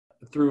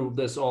through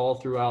this all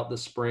throughout the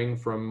spring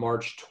from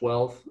March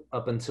 12th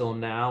up until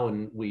now,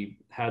 and we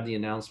had the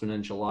announcement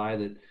in July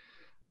that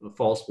the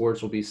fall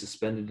sports will be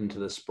suspended into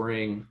the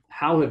spring.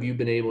 How have you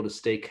been able to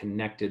stay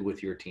connected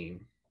with your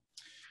team?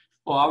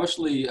 Well,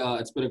 obviously,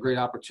 it's been a great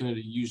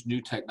opportunity to use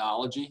new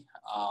technology.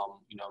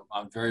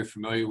 I'm very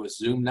familiar with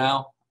Zoom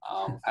now.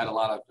 Had a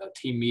lot of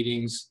team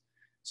meetings,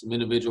 some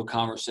individual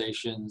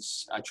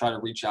conversations. I try to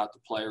reach out to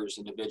players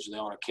individually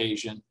on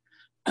occasion.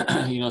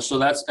 So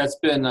that's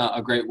been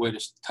a great way to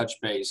touch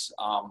base.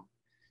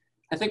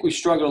 I think we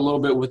struggle a little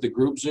bit with the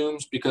group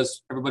Zooms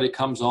because everybody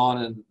comes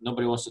on and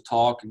nobody wants to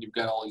talk, and you've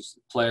got all these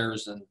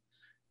players, and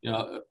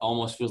it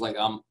almost feels like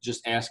I'm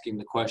just asking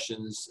the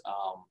questions.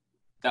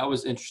 That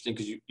was interesting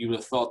because you would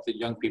have thought that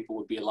young people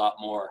would be a lot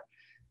more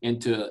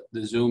into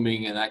the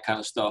Zooming and that kind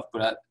of stuff,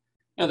 but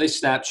they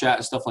Snapchat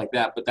and stuff like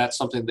that. But that's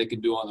something they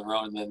can do on their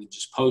own, and then they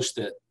just post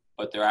it.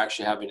 But they're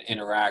actually having to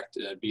interact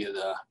via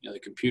the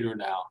computer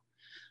now.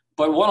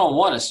 But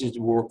one-on-one, it seems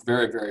to work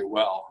very, very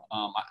well.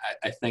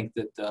 I think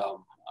that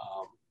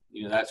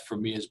that for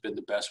me has been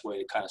the best way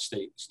to kind of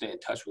stay in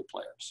touch with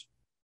players.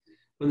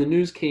 When the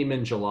news came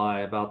in July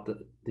about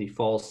the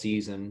fall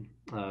season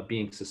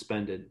being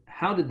suspended,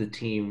 how did the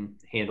team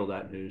handle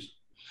that news?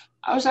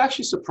 I was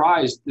actually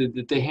surprised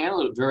that they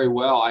handled it very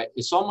well.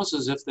 It's almost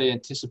as if they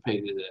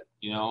anticipated it.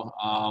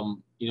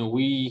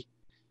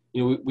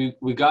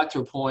 We got to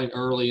a point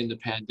early in the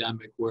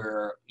pandemic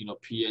where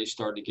PA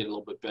started to get a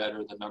little bit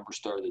better, the numbers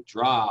started to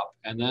drop,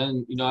 and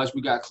then as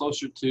we got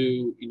closer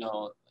to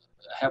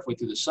halfway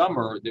through the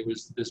summer, there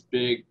was this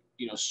big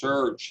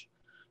surge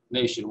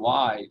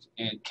nationwide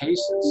in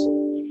cases.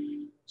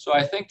 So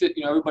I think that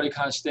everybody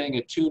kind of staying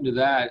attuned to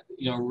that,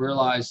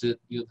 realized that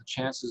the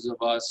chances of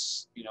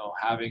us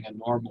having a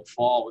normal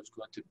fall was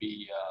going to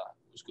be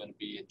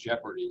in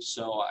jeopardy.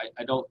 So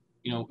I don't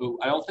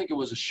think it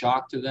was a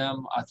shock to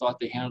them. I thought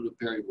they handled it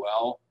very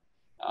well.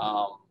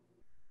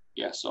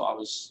 So I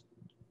was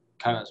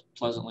kind of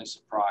pleasantly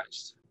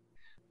surprised.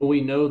 Well,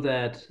 we know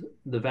that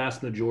the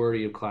vast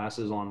majority of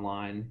classes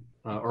online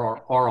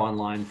are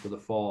online for the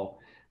fall.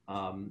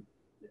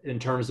 In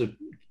terms of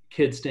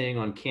kids staying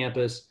on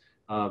campus,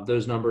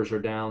 those numbers are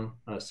down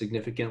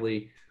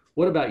significantly.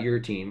 What about your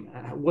team?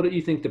 What do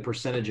you think the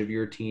percentage of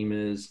your team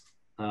is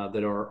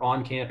that are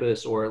on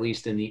campus or at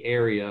least in the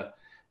area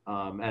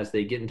as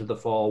they get into the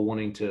fall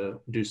wanting to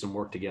do some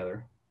work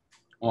together?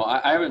 Well,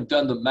 I haven't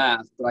done the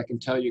math, but I can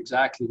tell you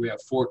exactly we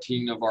have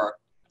 14 of our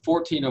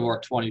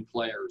 20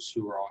 players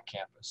who are on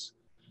campus.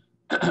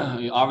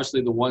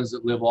 Obviously, the ones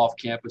that live off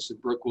campus at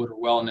Brookwood or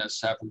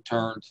Wellness have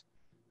returned.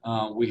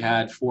 We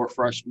had 4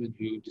 freshmen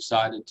who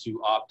decided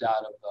to opt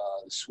out of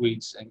the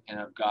suites and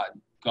have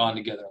gone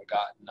together and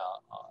gotten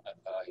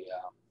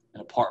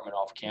an apartment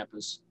off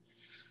campus.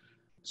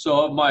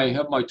 So of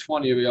my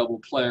 20 available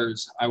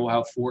players, I will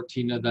have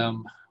 14 of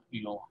them,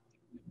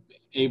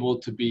 able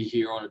to be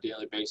here on a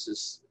daily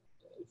basis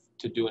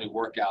to do any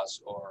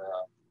workouts or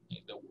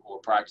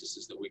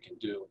practices that we can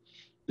do.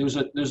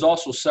 There's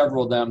also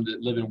several of them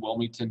that live in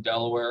Wilmington,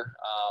 Delaware,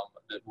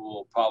 that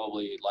will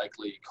probably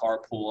likely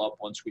carpool up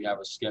once we have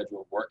a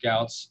schedule of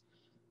workouts.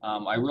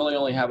 I really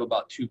only have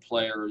about 2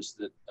 players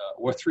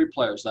or 3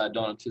 players that I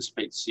don't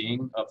anticipate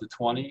seeing of the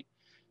 20,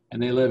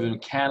 and they live in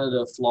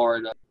Canada,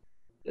 Florida.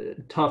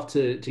 Tough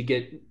to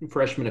get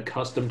freshmen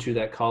accustomed to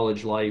that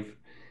college life.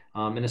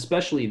 And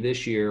especially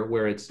this year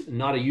where it's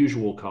not a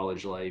usual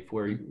college life,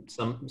 where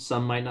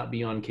some might not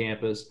be on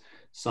campus,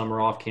 some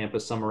are off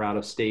campus, some are out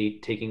of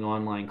state taking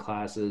online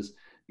classes.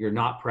 You're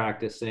not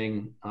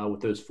practicing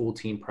with those full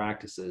team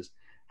practices.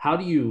 How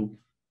do you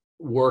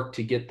work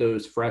to get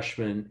those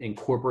freshmen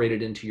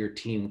incorporated into your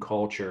team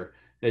culture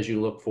as you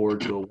look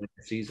forward to a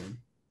winter season?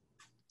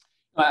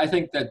 I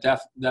think that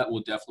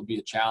will definitely be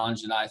a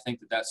challenge, and I think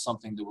that that's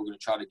something that we're going to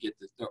try to get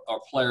our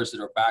players that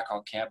are back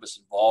on campus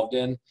involved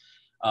in.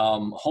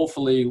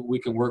 Hopefully we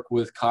can work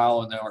with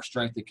Kyle and our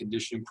strength and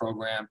conditioning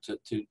program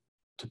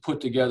to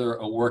put together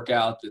a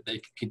workout that they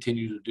can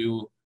continue to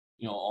do,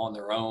 on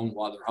their own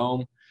while they're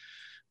home.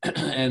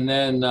 And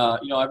then,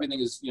 everything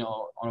is,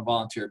 on a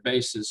volunteer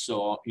basis.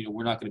 So,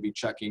 we're not going to be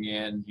checking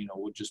in,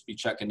 we'll just be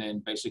checking in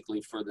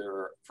basically for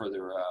their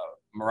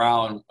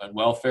morale and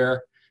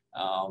welfare.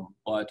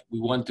 But we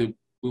want to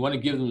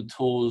give them the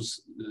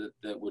tools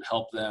that would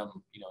help them,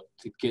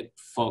 to get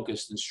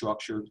focused and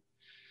structured.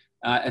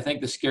 I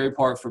think the scary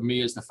part for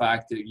me is the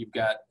fact that you've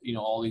got,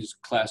 all these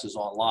classes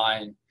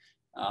online.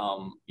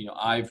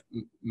 I've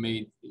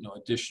made,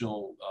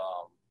 additional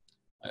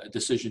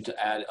decision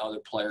to add other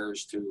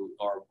players to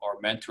our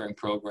mentoring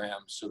program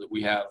so that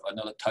we have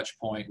another touch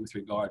point with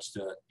regards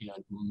to,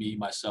 me,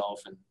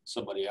 myself, and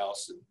somebody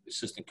else, and the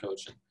assistant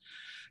coach, and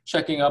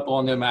checking up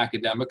on them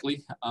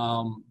academically.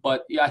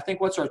 But I think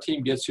once our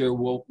team gets here,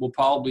 we'll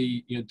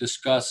probably,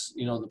 discuss,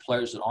 the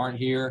players that aren't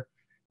here,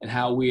 and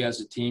how we as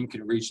a team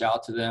can reach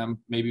out to them,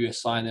 maybe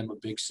assign them a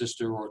big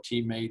sister or a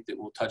teammate that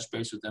will touch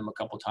base with them a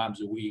couple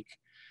times a week.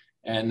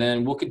 And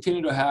then we'll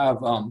continue to have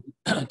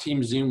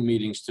team Zoom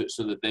meetings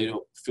so that they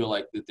don't feel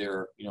like that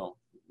they're,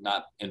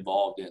 not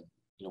involved in,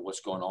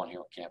 what's going on here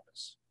on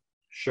campus.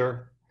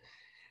 Sure.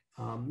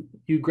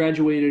 You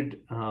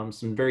graduated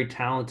some very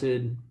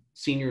talented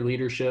senior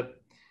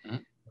leadership.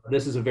 Mhm.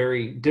 This is a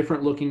very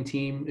different looking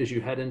team as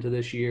you head into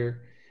this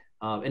year.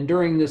 And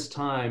during this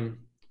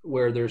time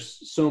where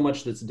there's so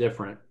much that's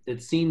different,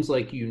 it seems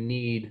like you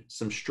need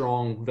some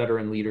strong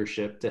veteran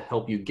leadership to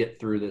help you get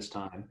through this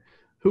time.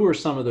 Who are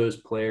some of those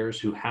players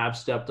who have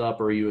stepped up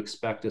or you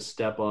expect to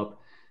step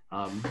up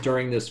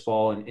during this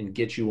fall and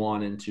get you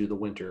on into the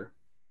winter?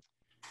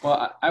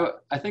 Well,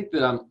 I think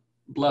that I'm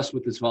blessed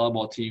with this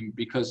volleyball team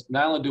because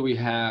not only do we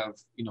have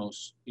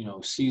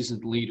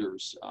seasoned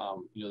leaders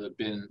that've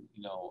been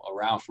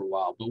around for a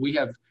while, but we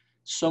have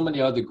so many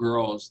other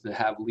girls that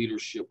have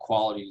leadership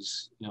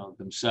qualities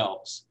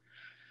themselves.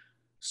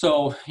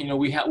 So we're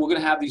going to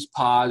have these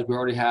pods. We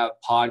already have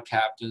pod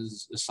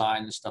captains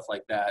assigned and stuff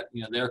like that.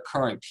 They're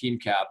current team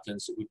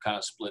captains that we've kind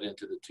of split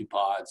into the two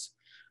pods.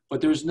 But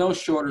there's no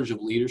shortage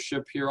of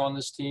leadership here on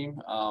this team.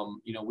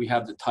 We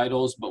have the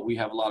titles, but we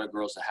have a lot of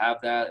girls that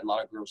have that. A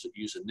lot of girls that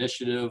use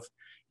initiative.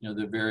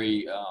 They're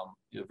very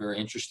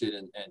interested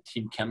in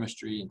team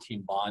chemistry and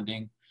team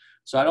bonding.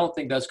 So I don't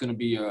think that's going to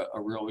be a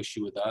real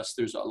issue with us.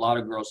 There's a lot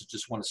of girls that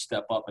just want to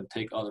step up and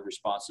take other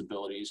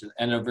responsibilities,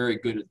 and are very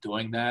good at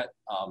doing that.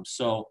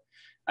 So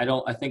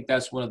I think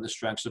that's one of the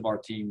strengths of our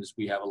team is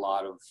we have a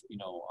lot of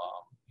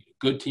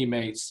good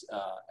teammates,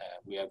 and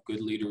we have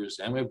good leaders,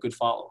 and we have good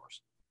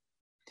followers.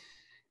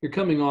 You're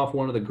coming off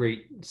one of the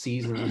great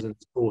seasons in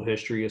school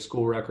history, a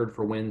school record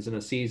for wins in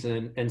a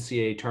season,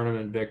 NCAA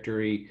tournament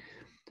victory.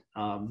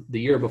 The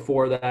year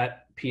before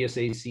that,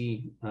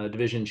 PSAC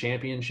division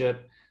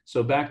championship.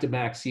 So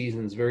back-to-back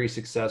seasons, very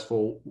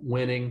successful,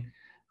 winning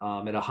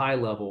at a high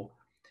level.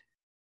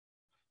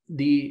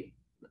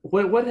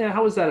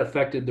 How has that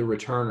affected the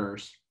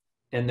returners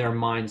and their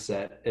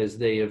mindset as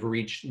they have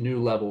reached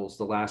new levels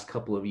the last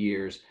couple of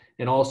years,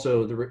 and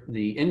also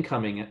the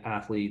incoming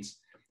athletes?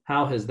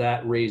 How has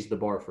that raised the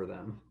bar for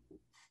them?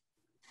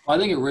 I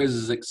think it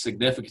raises it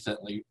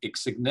significantly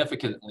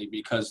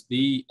because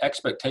the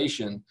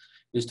expectation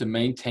is to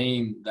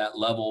maintain that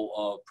level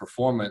of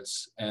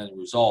performance and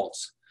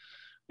results.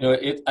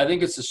 I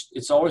think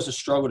it's always a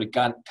struggle to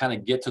kind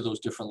of get to those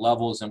different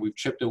levels, and we've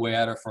chipped away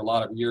at it for a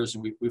lot of years,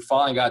 and we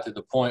finally got to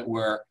the point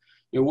where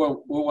we're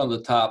one of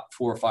the top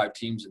 4 or 5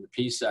 teams in the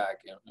PSAC.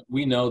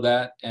 We know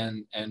that,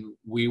 and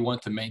we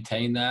want to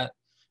maintain that.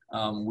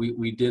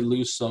 We did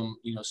lose some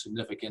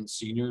significant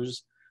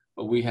seniors,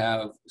 but we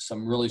have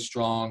some really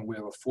strong. We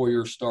have a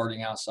 4-year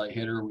starting outside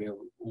hitter.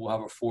 We'll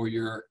have a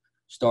 4-year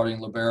starting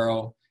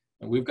libero,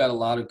 and we've got a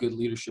lot of good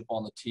leadership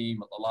on the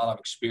team, a lot of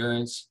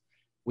experience.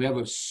 We have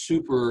a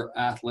super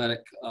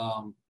athletic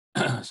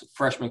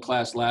freshman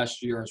class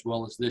last year as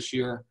well as this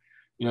year.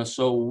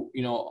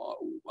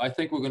 I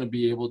think we're going to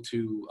be able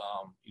to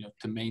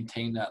to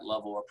maintain that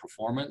level of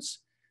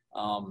performance.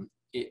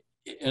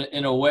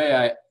 In a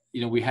way,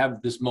 we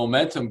have this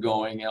momentum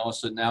going, and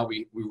also now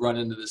we run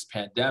into this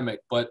pandemic.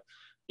 But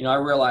I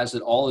realize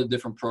that all the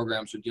different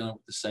programs are dealing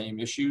with the same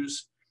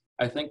issues.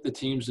 I think the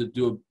teams that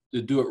do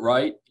it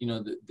right,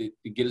 they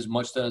get as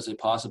much done as they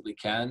possibly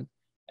can,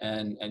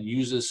 and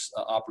use this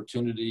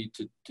opportunity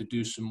to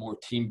do some more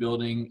team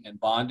building and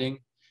bonding.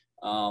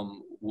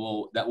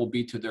 That will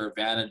be to their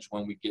advantage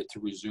when we get to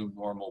resume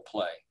normal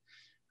play.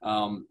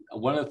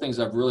 One of the things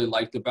I've really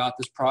liked about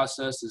this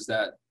process is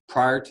that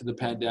prior to the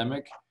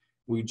pandemic,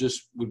 we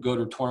just would go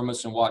to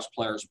tournaments and watch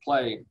players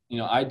play.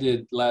 I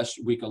did last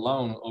week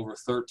alone over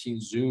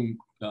 13 Zoom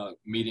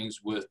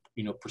meetings with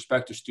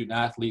prospective student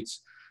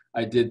athletes.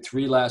 I did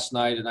 3 last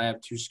night, and I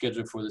have 2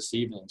 scheduled for this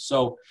evening.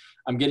 So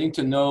I'm getting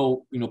to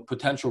know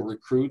potential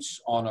recruits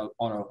on a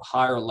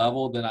higher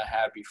level than I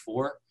had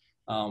before,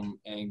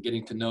 and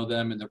getting to know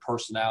them and their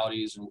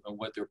personalities and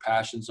what their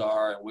passions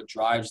are and what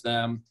drives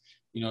them.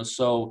 You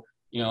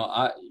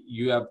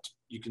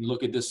can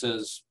look at this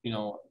as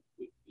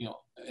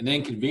an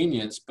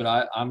inconvenience,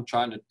 but I'm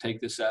trying to take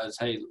this as,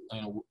 hey,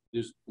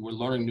 we're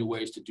learning new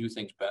ways to do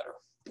things better.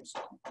 So.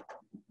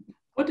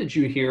 What did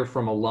you hear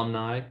from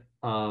alumni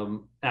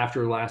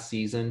after last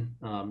season?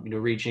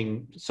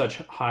 Reaching such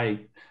high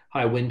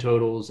win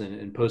totals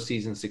and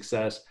postseason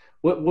success.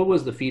 What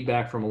was the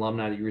feedback from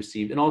alumni that you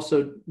received? And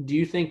also, do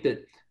you think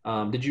that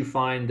did you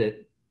find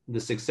that the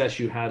success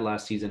you had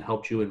last season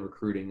helped you in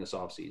recruiting this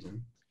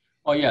offseason?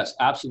 Oh, yes,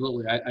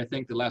 absolutely. I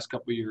think the last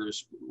couple of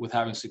years with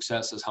having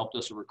success has helped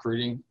us in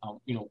recruiting.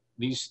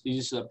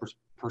 These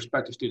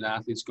prospective student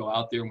athletes go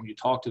out there, and when you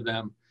talk to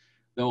them,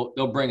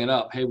 they'll bring it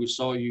up. Hey, we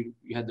saw you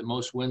had the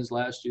most wins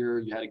last year.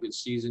 You had a good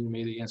season. You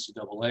made the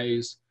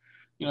NCAAs.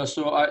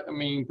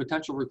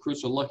 Potential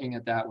recruits are looking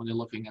at that when they're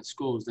looking at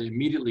schools. They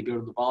immediately go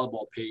to the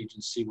volleyball page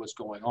and see what's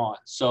going on.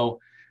 So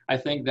I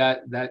think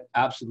that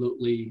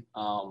absolutely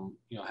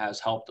has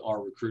helped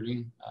our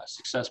recruiting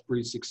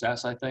breeds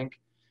success, I think.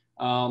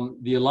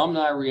 The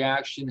alumni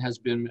reaction has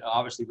been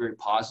obviously very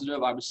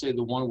positive. I would say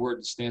the one word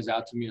that stands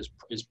out to me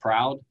is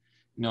proud.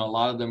 A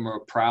lot of them are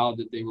proud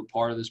that they were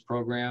part of this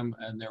program,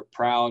 and they're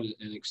proud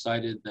and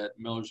excited that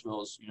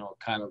Millersville is,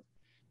 kind of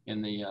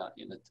in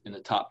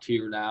the top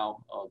tier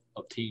now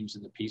of teams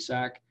in the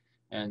PSAC.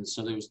 And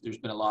so there's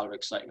been a lot of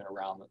excitement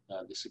around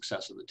the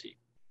success of the team.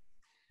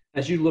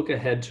 As you look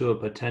ahead to a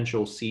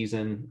potential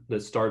season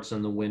that starts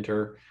in the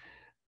winter,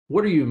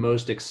 what are you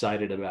most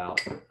excited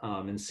about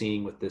in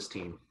seeing with this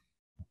team?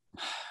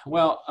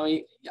 Well, I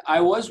mean,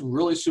 I was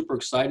really super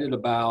excited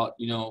about,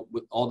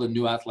 with all the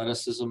new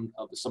athleticism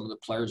of some of the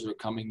players that are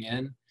coming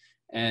in,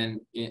 and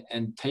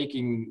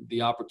taking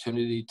the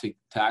opportunity to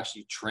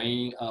actually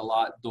train a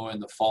lot during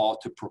the fall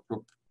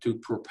to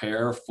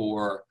prepare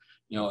for,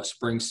 a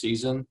spring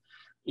season.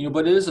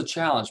 But it is a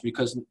challenge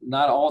because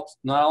not all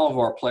of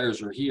our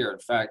players are here. In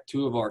fact,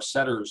 two of our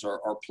setters are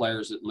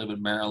players that live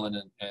in Maryland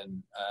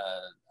and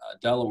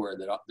Delaware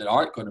that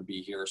aren't going to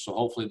be here. So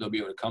hopefully they'll be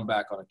able to come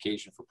back on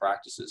occasion for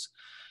practices.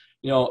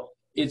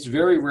 It's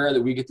very rare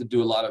that we get to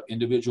do a lot of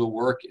individual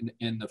work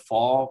in the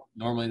fall.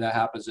 Normally that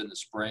happens in the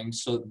spring.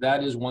 So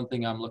that is one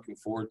thing I'm looking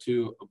forward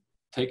to,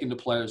 taking the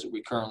players that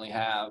we currently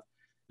have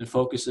and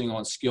focusing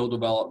on skill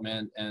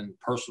development and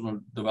personal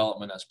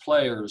development as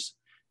players,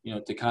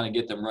 to kind of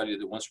get them ready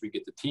that once we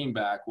get the team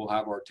back, we'll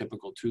have our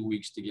typical 2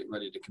 weeks to get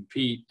ready to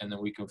compete. And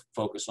then we can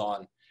focus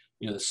on,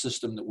 the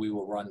system that we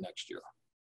will run next year.